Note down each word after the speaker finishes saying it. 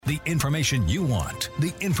The information you want,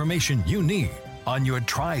 the information you need on your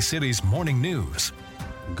Tri-Cities Morning News.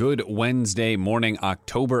 Good Wednesday morning,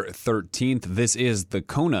 October 13th. This is the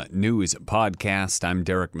KONA News Podcast. I'm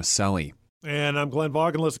Derek Maselli. And I'm Glenn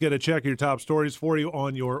Vaughan. Let's get a check of your top stories for you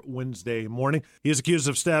on your Wednesday morning. He is accused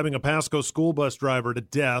of stabbing a Pasco school bus driver to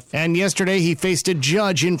death. And yesterday, he faced a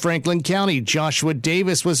judge in Franklin County. Joshua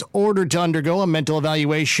Davis was ordered to undergo a mental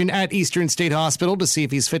evaluation at Eastern State Hospital to see if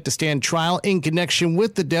he's fit to stand trial in connection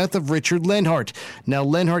with the death of Richard Lenhart. Now,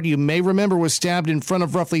 Lenhart, you may remember, was stabbed in front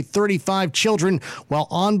of roughly 35 children while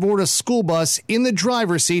on board a school bus in the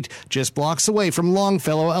driver's seat just blocks away from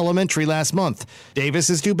Longfellow Elementary last month. Davis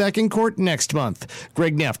is due back in court next month.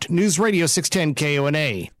 Greg Neft, News Radio 610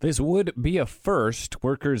 KONA. This would be a first.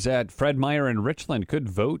 Workers at Fred Meyer in Richland could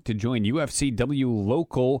vote to join UFCW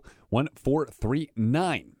Local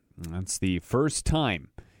 1439. That's the first time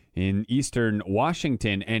in Eastern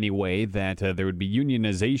Washington, anyway, that there would be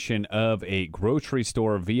unionization of a grocery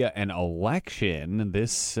store via an election.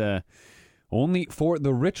 This only for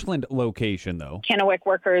the Richland location, though. Kennewick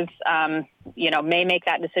workers, may make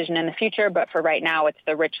that decision in the future, but for right now, it's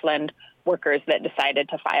the Richland workers that decided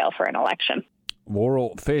to file for an election.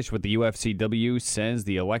 Laurel Fish with the UFCW says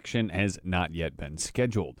the election has not yet been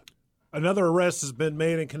scheduled. Another arrest has been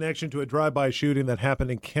made in connection to a drive-by shooting that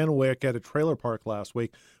happened in Kennewick at a trailer park last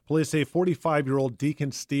week. Police say 45-year-old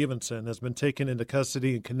Deacon Stevenson has been taken into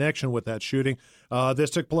custody in connection with that shooting. This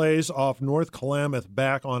took place off North Klamath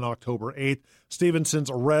back on October 8th.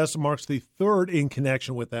 Stevenson's arrest marks the third in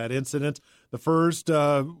connection with that incident. The first,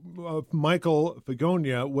 Michael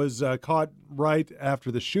Fagonia, was caught right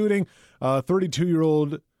after the shooting.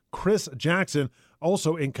 32-year-old Chris Jackson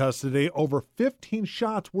also in custody. Over 15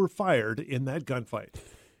 shots were fired in that gunfight.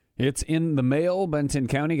 It's in the mail. Benton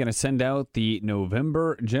County going to send out the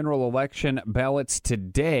November general election ballots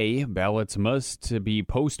today. Ballots must be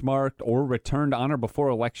postmarked or returned on or before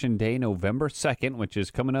Election Day, November 2nd, which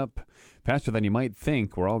is coming up faster than you might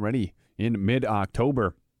think. We're already in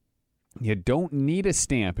mid-October. You don't need a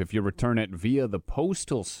stamp if you return it via the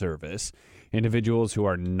Postal Service. Individuals who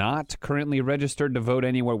are not currently registered to vote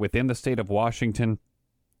anywhere within the state of Washington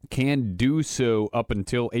can do so up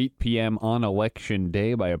until 8 p.m. on Election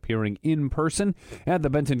Day by appearing in person at the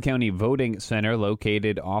Benton County Voting Center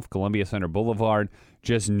located off Columbia Center Boulevard,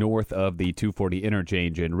 just north of the 240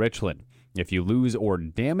 interchange in Richland. If you lose or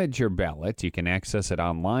damage your ballot, you can access it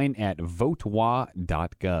online at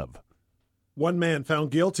votewa.gov. One man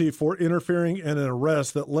found guilty for interfering in an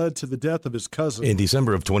arrest that led to the death of his cousin. In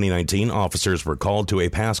December of 2019, officers were called to a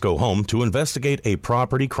Pasco home to investigate a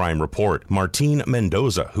property crime report. Martin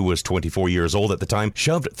Mendoza, who was 24 years old at the time,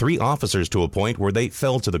 shoved 3 officers to a point where they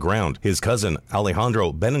fell to the ground. His cousin,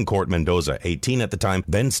 Alejandro Benencourt Mendoza, 18 at the time,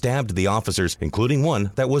 then stabbed the officers, including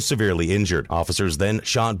one that was severely injured. Officers then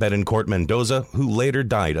shot Benencourt Mendoza, who later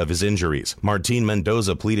died of his injuries. Martin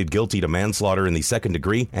Mendoza pleaded guilty to manslaughter in the 2nd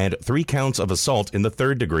degree and 3 counts of assault in the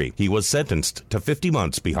 3rd degree. He was sentenced to 50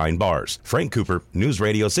 months behind bars. Frank Cooper, News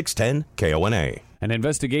Radio 610 KONA. An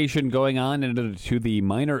investigation going on into the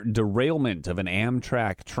minor derailment of an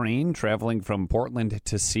Amtrak train traveling from Portland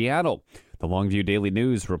to Seattle. The Longview Daily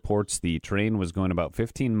News reports the train was going about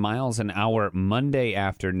 15 miles an hour Monday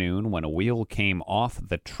afternoon when a wheel came off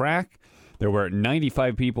the track. There were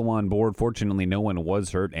 95 people on board. Fortunately, no one was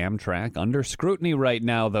hurt. Amtrak under scrutiny right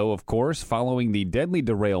now, though, of course, following the deadly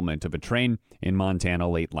derailment of a train in Montana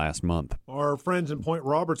late last month. Our friends in Point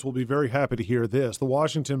Roberts will be very happy to hear this. The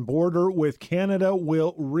Washington border with Canada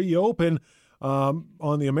will reopen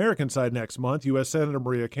on the American side next month. U.S. Senator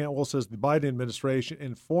Maria Cantwell says the Biden administration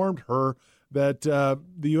informed her that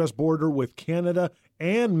the U.S. border with Canada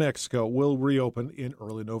and Mexico will reopen in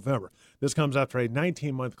early November. This comes after a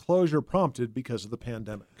 19-month closure prompted because of the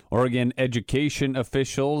pandemic. Oregon education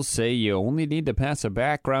officials say you only need to pass a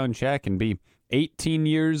background check and be 18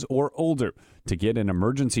 years or older to get an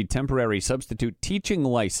emergency temporary substitute teaching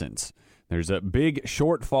license. There's a big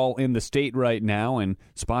shortfall in the state right now in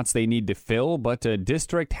spots they need to fill, but a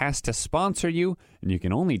district has to sponsor you, and you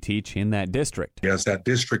can only teach in that district. Yes, that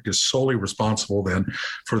district is solely responsible then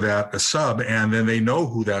for that sub, and then they know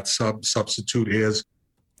who that substitute is.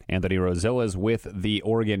 Anthony Rosella is with the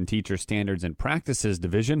Oregon Teacher Standards and Practices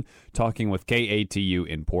Division, talking with KATU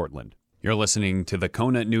in Portland. You're listening to the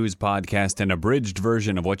KONA News Podcast, an abridged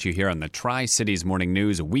version of what you hear on the Tri-Cities Morning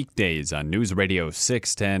News weekdays on News Radio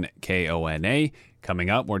 610 KONA.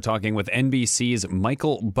 Coming up, we're talking with NBC's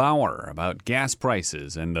Michael Bauer about gas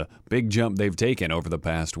prices and the big jump they've taken over the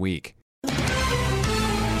past week.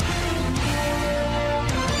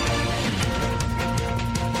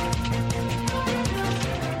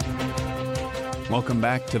 Welcome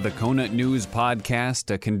back to the KONA News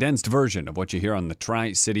Podcast, a condensed version of what you hear on the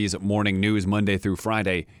Tri-Cities Morning News Monday through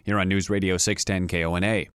Friday here on News Radio 610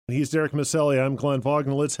 KONA. He's Derek Maselli. I'm Glenn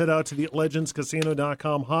Vogel. Let's head out to the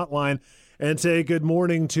legendscasino.com hotline and say good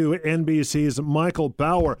morning to NBC's Michael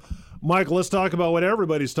Bauer. Michael, let's talk about what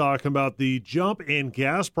everybody's talking about, the jump in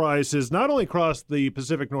gas prices, not only across the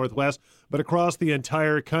Pacific Northwest, but across the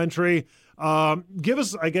entire country. Give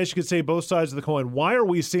us, I guess you could say, both sides of the coin. Why are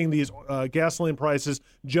we seeing these gasoline prices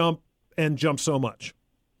jump so much?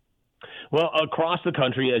 Well, across the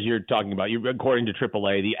country, as you're talking about, according to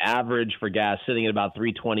AAA, the average for gas sitting at about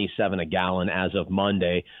 $3.27 a gallon as of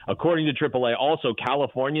Monday. According to AAA, also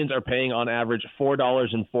Californians are paying on average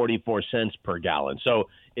 $4.44 per gallon. So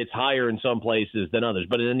it's higher in some places than others.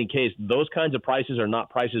 But in any case, those kinds of prices are not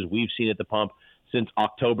prices we've seen at the pump since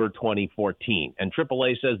October 2014. And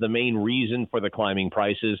AAA says the main reason for the climbing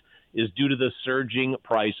prices is due to the surging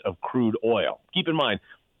price of crude oil. Keep in mind,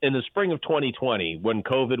 in the spring of 2020, when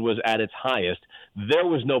COVID was at its highest, there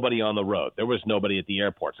was nobody on the road. There was nobody at the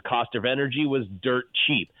airports. The cost of energy was dirt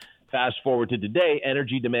cheap. Fast forward to today,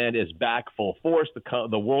 energy demand is back full force.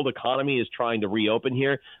 The world economy is trying to reopen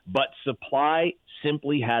here, but supply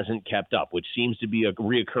simply hasn't kept up, which seems to be a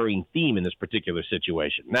reoccurring theme in this particular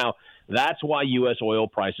situation. Now, that's why U.S. oil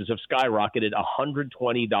prices have skyrocketed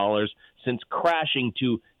 $120 since crashing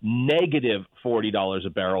to negative $40 a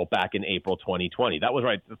barrel back in April 2020. That was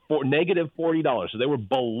right, negative $40. So they were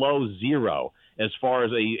below zero as far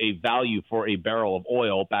as a value for a barrel of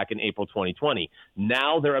oil back in April 2020.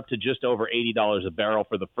 Now they're up to just over $80 a barrel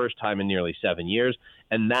for the first time in nearly 7 years.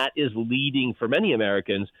 And that is leading for many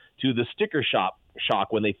Americans to the sticker shock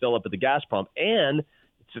when they fill up at the gas pump. And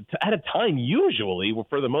at a time, usually,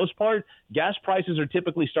 for the most part, gas prices are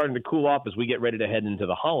typically starting to cool off as we get ready to head into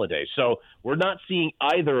the holidays. So we're not seeing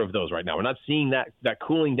either of those right now. We're not seeing that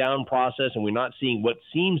cooling down process, and we're not seeing what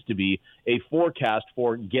seems to be a forecast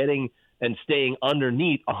for getting and staying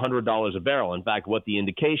underneath $100 a barrel. In fact, what the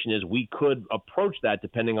indication is, we could approach that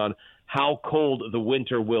depending on how cold the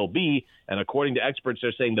winter will be. And according to experts,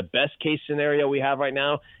 they're saying the best case scenario we have right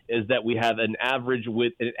now is that we have an average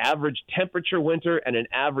temperature winter and an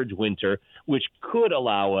average winter, which could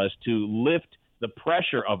allow us to lift the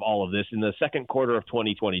pressure of all of this in the second quarter of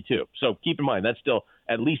 2022. So keep in mind, that's still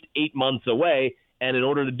at least 8 months away. And in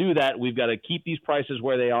order to do that, we've got to keep these prices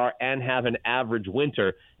where they are and have an average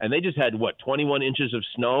winter. And they just had, 21 inches of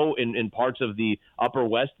snow in parts of the upper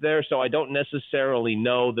west there. So I don't necessarily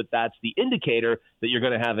know that that's the indicator that you're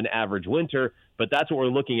going to have an average winter. But that's what we're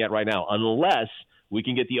looking at right now, unless we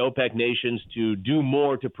can get the OPEC nations to do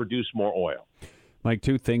more to produce more oil. Mike,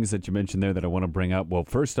 two things that you mentioned there that I want to bring up. Well,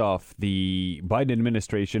 first off, the Biden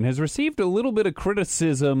administration has received a little bit of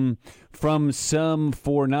criticism from some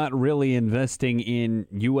for not really investing in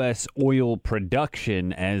U.S. oil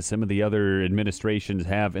production as some of the other administrations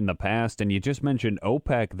have in the past. And you just mentioned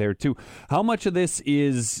OPEC there, too. How much of this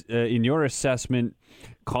is, in your assessment,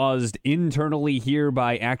 caused internally here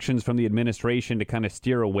by actions from the administration to kind of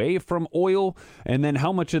steer away from oil? And then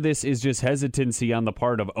how much of this is just hesitancy on the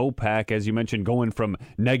part of OPEC, as you mentioned, going from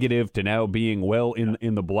negative to now being well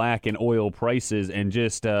in the black in oil prices, and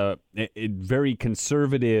just a very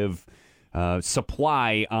conservative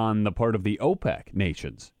supply on the part of the OPEC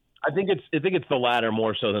nations? I think it's the latter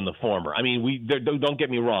more so than the former. I mean, don't get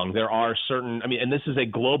me wrong. There are certain, and this is a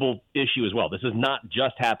global issue as well. This is not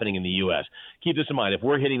just happening in the U.S. Keep this in mind. If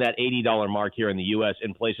we're hitting that $80 mark here in the U.S.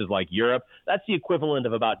 in places like Europe, that's the equivalent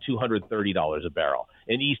of about $230 a barrel.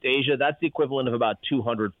 In East Asia, that's the equivalent of about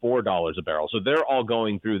 $204 a barrel. So they're all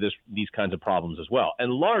going through these kinds of problems as well.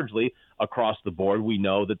 And largely across the board, we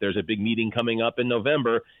know that there's a big meeting coming up in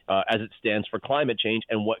November as it stands for climate change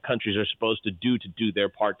and what countries are supposed to do their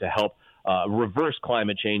part to help reverse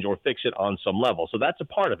climate change or fix it on some level. So that's a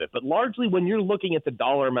part of it. But largely, when you're looking at the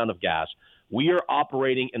dollar amount of gas, we are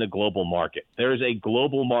operating in a global market. There is a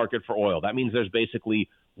global market for oil. That means there's basically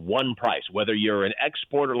one price. Whether you're an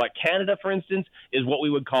exporter like Canada, for instance, is what we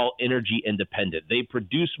would call energy independent. They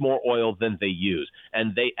produce more oil than they use,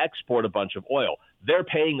 and they export a bunch of oil. They're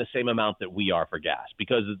paying the same amount that we are for gas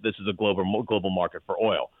because this is a global market for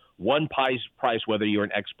oil. One price, whether you're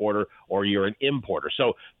an exporter or you're an importer.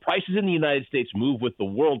 So prices in the United States move with the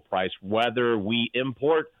world price, whether we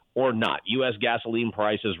import or not. U.S. gasoline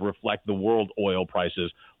prices reflect the world oil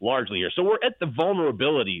prices largely here. So we're at the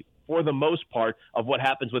vulnerability, for the most part, of what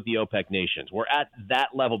happens with the OPEC nations. We're at that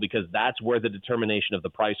level because that's where the determination of the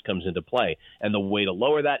price comes into play. And the way to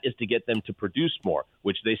lower that is to get them to produce more,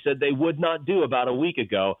 which they said they would not do about a week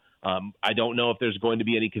ago. I don't know if there's going to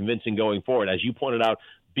be any convincing going forward. As you pointed out,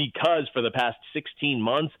 because for the past 16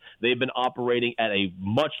 months, they've been operating at a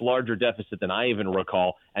much larger deficit than I even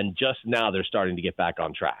recall, and just now they're starting to get back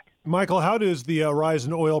on track. Michael, how does the rise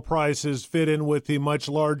in oil prices fit in with the much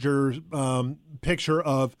larger picture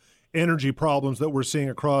of energy problems that we're seeing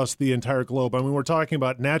across the entire globe? I mean, we're talking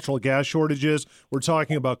about natural gas shortages. We're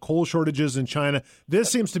talking about coal shortages in China.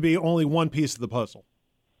 This seems to be only one piece of the puzzle.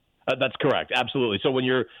 That's correct. Absolutely. So when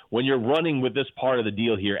you're running with this part of the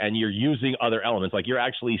deal here and you're using other elements, like you're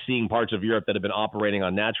actually seeing parts of Europe that have been operating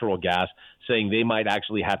on natural gas saying they might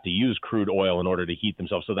actually have to use crude oil in order to heat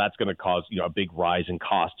themselves. So that's going to cause a big rise in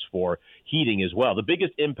costs for heating as well. The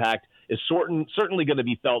biggest impact is certainly going to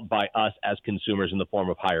be felt by us as consumers in the form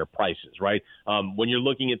of higher prices, right? When you're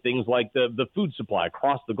looking at things like the food supply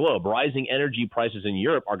across the globe, rising energy prices in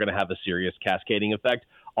Europe are going to have a serious cascading effect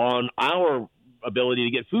on our ability to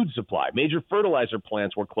get food supply. Major fertilizer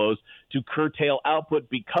plants were closed to curtail output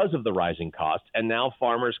because of the rising costs, and now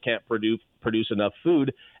farmers can't produce enough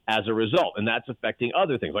food as a result. And that's affecting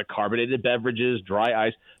other things like carbonated beverages, dry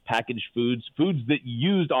ice, packaged foods that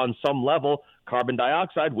used on some level carbon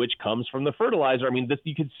dioxide, which comes from the fertilizer. I mean,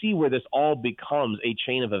 you can see where this all becomes a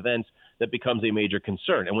chain of events that becomes a major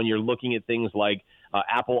concern. And when you're looking at things like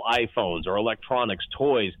Apple iPhones or electronics,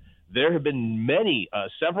 toys, there have been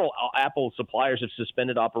several Apple suppliers have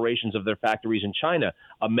suspended operations of their factories in China.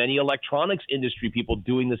 Many electronics industry people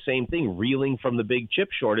doing the same thing, reeling from the big chip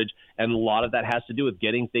shortage. And a lot of that has to do with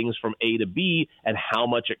getting things from A to B and how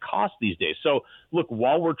much it costs these days. So, look,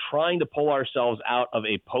 while we're trying to pull ourselves out of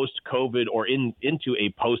a post-COVID or into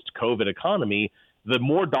a post-COVID economy, the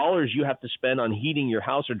more dollars you have to spend on heating your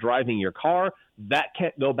house or driving your car, that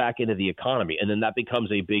can't go back into the economy. And then that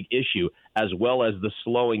becomes a big issue, as well as the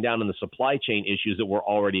slowing down in the supply chain issues that we're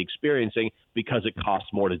already experiencing because it costs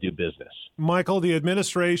more to do business. Michael, the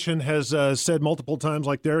administration has said multiple times,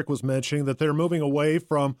 like Derek was mentioning, that they're moving away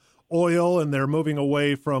from oil and they're moving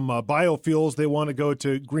away from biofuels. They want to go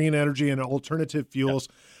to green energy and alternative fuels.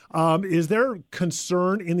 Yep. Is there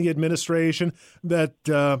concern in the administration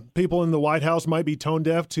that people in the White House might be tone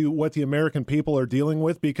deaf to what the American people are dealing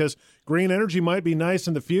with? Because green energy might be nice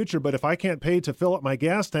in the future, but if I can't pay to fill up my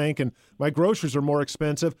gas tank and my groceries are more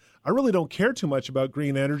expensive, I really don't care too much about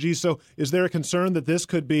green energy. So is there a concern that this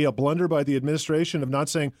could be a blunder by the administration of not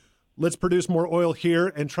saying, let's produce more oil here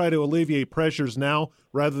and try to alleviate pressures now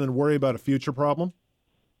rather than worry about a future problem?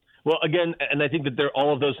 Well, again, and I think that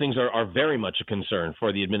all of those things are very much a concern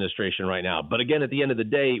for the administration right now. But again, at the end of the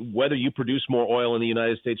day, whether you produce more oil in the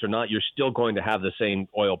United States or not, you're still going to have the same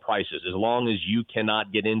oil prices. As long as you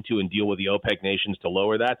cannot get into and deal with the OPEC nations to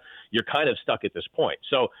lower that, you're kind of stuck at this point.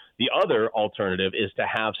 So the other alternative is to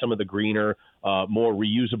have some of the greener, more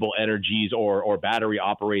reusable energies or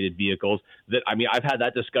battery-operated vehicles. I've had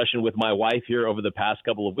that discussion with my wife here over the past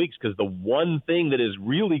couple of weeks, because the one thing that is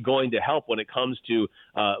really going to help when it comes to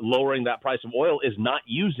lowering that price of oil is not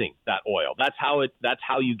using that oil. That's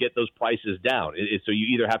how you get those prices down. So you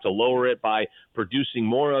either have to lower it by producing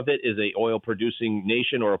more of it as a oil-producing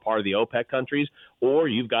nation or a part of the OPEC countries, or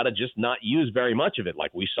you've got to just not use very much of it,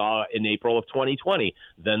 like we saw in April of 2020.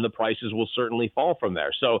 Then the prices will certainly fall from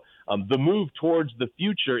there. So the move towards the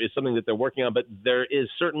future is something that they're working on, but there is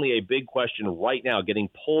certainly a big question right now getting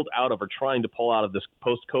pulled out of or trying to pull out of this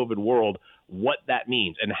post-COVID world, what that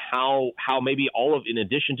means and how maybe in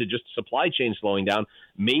addition to just supply chain slowing down,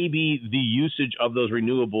 maybe the usage of those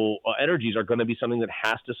renewable energies are going to be something that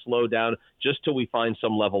has to slow down just till we find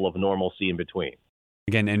some level of normalcy in between.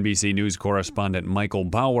 Again, NBC News correspondent Michael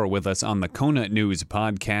Bauer with us on the KONA News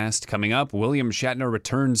podcast. Coming up, William Shatner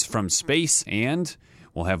returns from space, and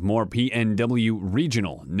we'll have more PNW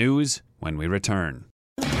regional news when we return.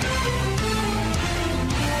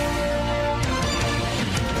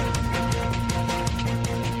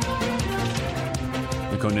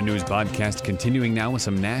 KONA News podcast continuing now with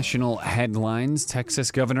some national headlines.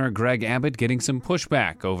 Texas Governor Greg Abbott getting some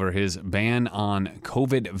pushback over his ban on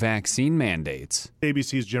COVID vaccine mandates.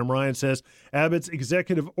 ABC's Jim Ryan says Abbott's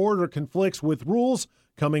executive order conflicts with rules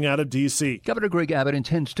coming out of D.C. Governor Greg Abbott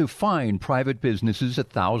intends to fine private businesses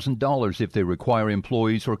 $1,000 if they require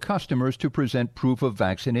employees or customers to present proof of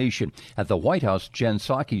vaccination. At the White House, Jen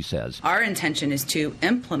Psaki says, our intention is to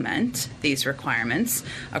implement these requirements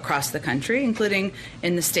across the country, including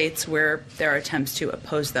in the states where there are attempts to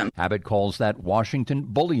oppose them. Abbott calls that Washington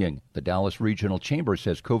bullying. The Dallas Regional Chamber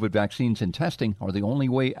says COVID vaccines and testing are the only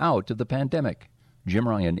way out of the pandemic. Jim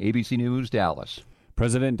Ryan, ABC News, Dallas.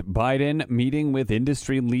 President Biden meeting with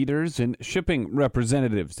industry leaders and shipping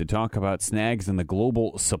representatives to talk about snags in the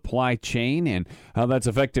global supply chain and how that's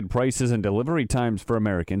affected prices and delivery times for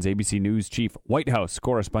Americans. ABC News Chief White House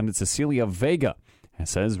correspondent Cecilia Vega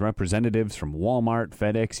says representatives from Walmart,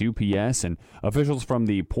 FedEx, UPS, and officials from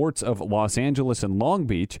the ports of Los Angeles and Long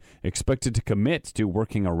Beach expected to commit to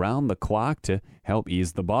working around the clock to help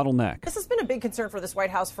ease the bottleneck. This has been a big concern for this White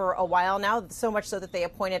House for a while now, so much so that they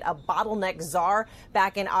appointed a bottleneck czar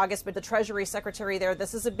back in August. But the Treasury Secretary there,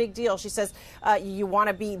 this is a big deal. She says you want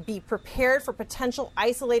to be prepared for potential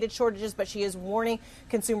isolated shortages, but she is warning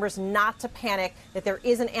consumers not to panic, that there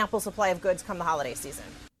is an ample supply of goods come the holiday season.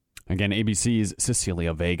 Again, ABC's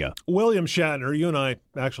Cecilia Vega. William Shatner, you and I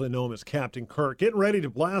actually know him as Captain Kirk, getting ready to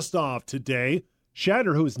blast off today.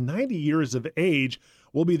 Shatner, who is 90 years of age,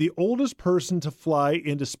 will be the oldest person to fly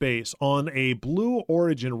into space on a Blue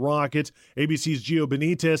Origin rocket. ABC's Gio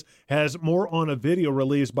Benitez has more on a video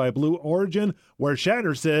released by Blue Origin where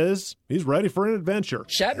Shatner says he's ready for an adventure.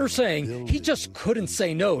 Shatner saying he just couldn't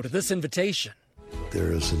say no to this invitation.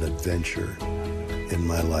 There is an adventure in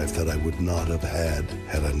my life that I would not have had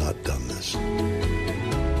I not done this.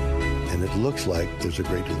 And it looks like there's a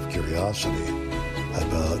great deal of curiosity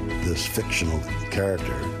about this fictional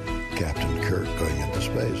character, Captain Kirk, going into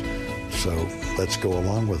space. So let's go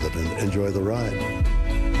along with it and enjoy the ride.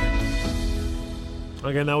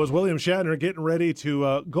 Again, that was William Shatner getting ready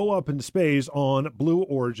to go up into space on Blue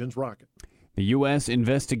Origin's rocket. The U.S.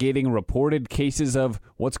 investigating reported cases of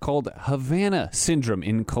what's called Havana syndrome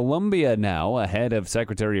in Colombia now, ahead of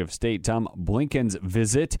Secretary of State Tom Blinken's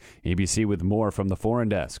visit. ABC with more from the Foreign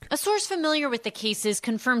Desk. A source familiar with the cases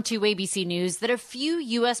confirmed to ABC News that a few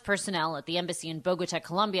U.S. personnel at the embassy in Bogota,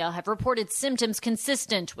 Colombia, have reported symptoms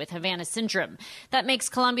consistent with Havana syndrome. That makes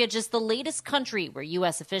Colombia just the latest country where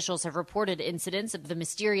U.S. officials have reported incidents of the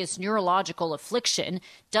mysterious neurological affliction.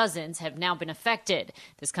 Dozens have now been affected.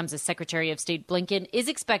 This comes as Secretary of State Blinken is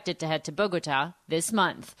expected to head to Bogota this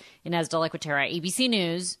month. Inez de la Cuetara, ABC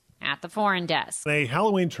News, at the Foreign Desk. A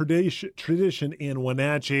Halloween tradition in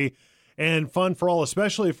Wenatchee, and fun for all,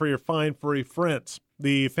 especially for your fine furry friends.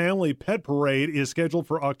 The Family Pet Parade is scheduled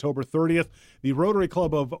for October 30th. The Rotary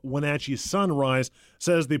Club of Wenatchee Sunrise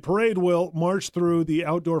says the parade will march through the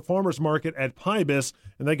outdoor farmers market at Pybus,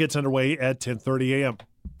 and that gets underway at 10:30 a.m.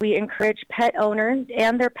 We encourage pet owners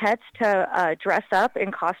and their pets to dress up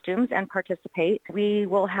in costumes and participate. We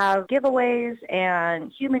will have giveaways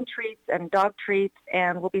and human treats and dog treats,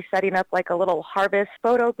 and we'll be setting up like a little harvest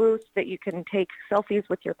photo booth that you can take selfies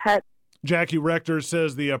with your pet. Jackie Rector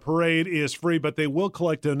says the parade is free, but they will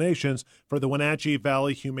collect donations for the Wenatchee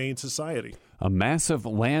Valley Humane Society. A massive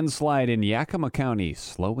landslide in Yakima County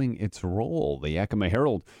slowing its roll. The Yakima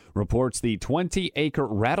Herald reports the 20-acre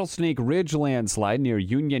Rattlesnake Ridge landslide near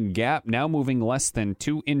Union Gap now moving less than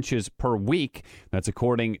 2 inches per week. That's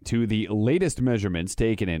according to the latest measurements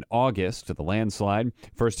taken in August. The landslide,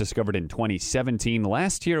 first discovered in 2017.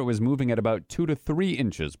 Last year, it was moving at about 2 to 3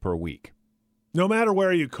 inches per week. No matter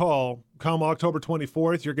where you call, come October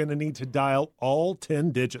 24th, you're going to need to dial all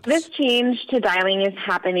 10 digits. This change to dialing is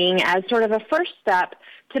happening as sort of a first step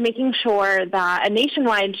to making sure that a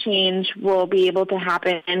nationwide change will be able to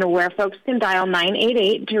happen where folks can dial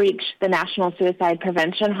 988 to reach the National Suicide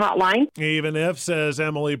Prevention Hotline. Even if, says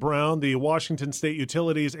Emily Brown, the Washington State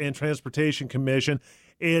Utilities and Transportation Commission,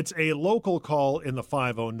 it's a local call in the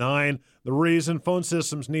 509. The reason, phone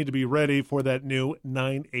systems need to be ready for that new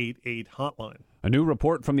 988 hotline. A new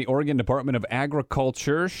report from the Oregon Department of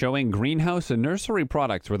Agriculture showing greenhouse and nursery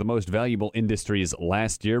products were the most valuable industries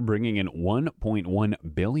last year, bringing in $1.1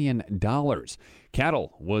 billion.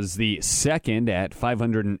 Cattle was the second at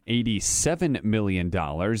 $587 million,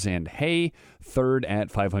 and hay third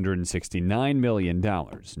at $569 million.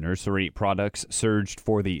 Nursery products surged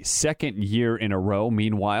for the second year in a row,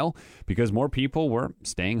 meanwhile, because more people were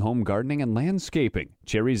staying home gardening and landscaping.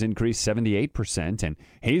 Cherries increased 78%, and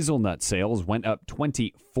hazelnut sales went up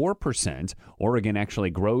 24%. Oregon actually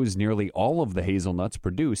grows nearly all of the hazelnuts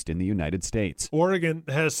produced in the United States. Oregon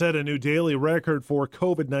has set a new daily record for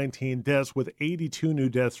COVID-19 deaths, with 82 new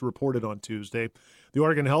deaths reported on Tuesday. The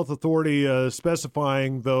Oregon Health Authority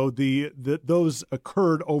specifying, though, those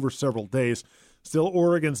occurred over several days. Still,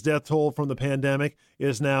 Oregon's death toll from the pandemic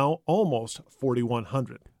is now almost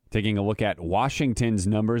 4,100. Taking a look at Washington's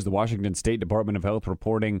numbers, the Washington State Department of Health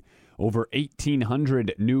reporting over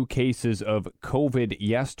 1,800 new cases of COVID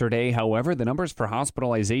yesterday. However, the numbers for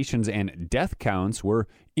hospitalizations and death counts were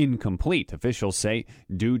incomplete, officials say,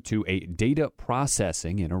 due to a data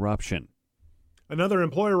processing interruption. Another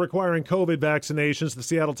employer requiring COVID vaccinations. The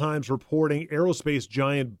Seattle Times reporting aerospace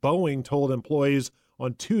giant Boeing told employees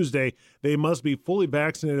on Tuesday they must be fully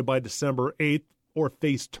vaccinated by December 8th or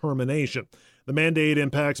face termination. The mandate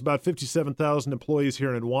impacts about 57,000 employees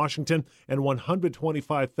here in Washington and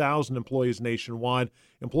 125,000 employees nationwide.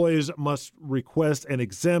 Employees must request an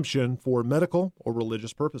exemption for medical or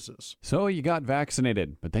religious purposes. So you got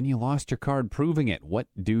vaccinated, but then you lost your card proving it. What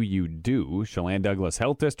do you do? Chelan Douglas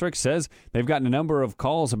Health District says they've gotten a number of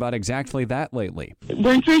calls about exactly that lately.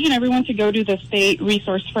 We're encouraging everyone to go to the state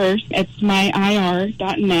resource first. It's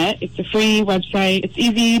myir.net. It's a free website. It's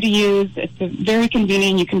easy to use. It's very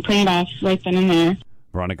convenient. You can print it off right then and there.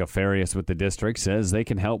 Veronica Farias with the district says they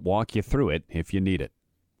can help walk you through it if you need it.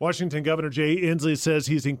 Washington Governor Jay Inslee says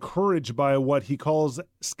he's encouraged by what he calls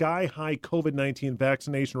sky-high COVID-19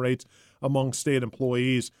 vaccination rates among state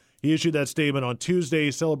employees. He issued that statement on Tuesday,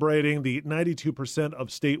 celebrating the 92% of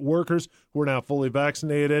state workers who are now fully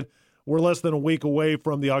vaccinated. We're less than a week away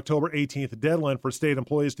from the October 18th deadline for state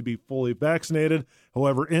employees to be fully vaccinated.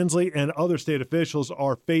 However, Inslee and other state officials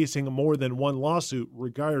are facing more than one lawsuit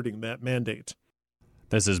regarding that mandate.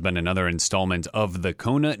 This has been another installment of the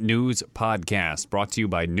KONA News Podcast, brought to you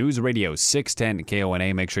by NewsRadio 610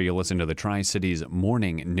 KONA. Make sure you listen to the Tri-Cities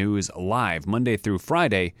Morning News live Monday through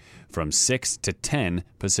Friday from 6 to 10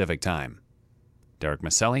 Pacific Time. Derek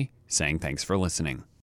Maselli saying thanks for listening.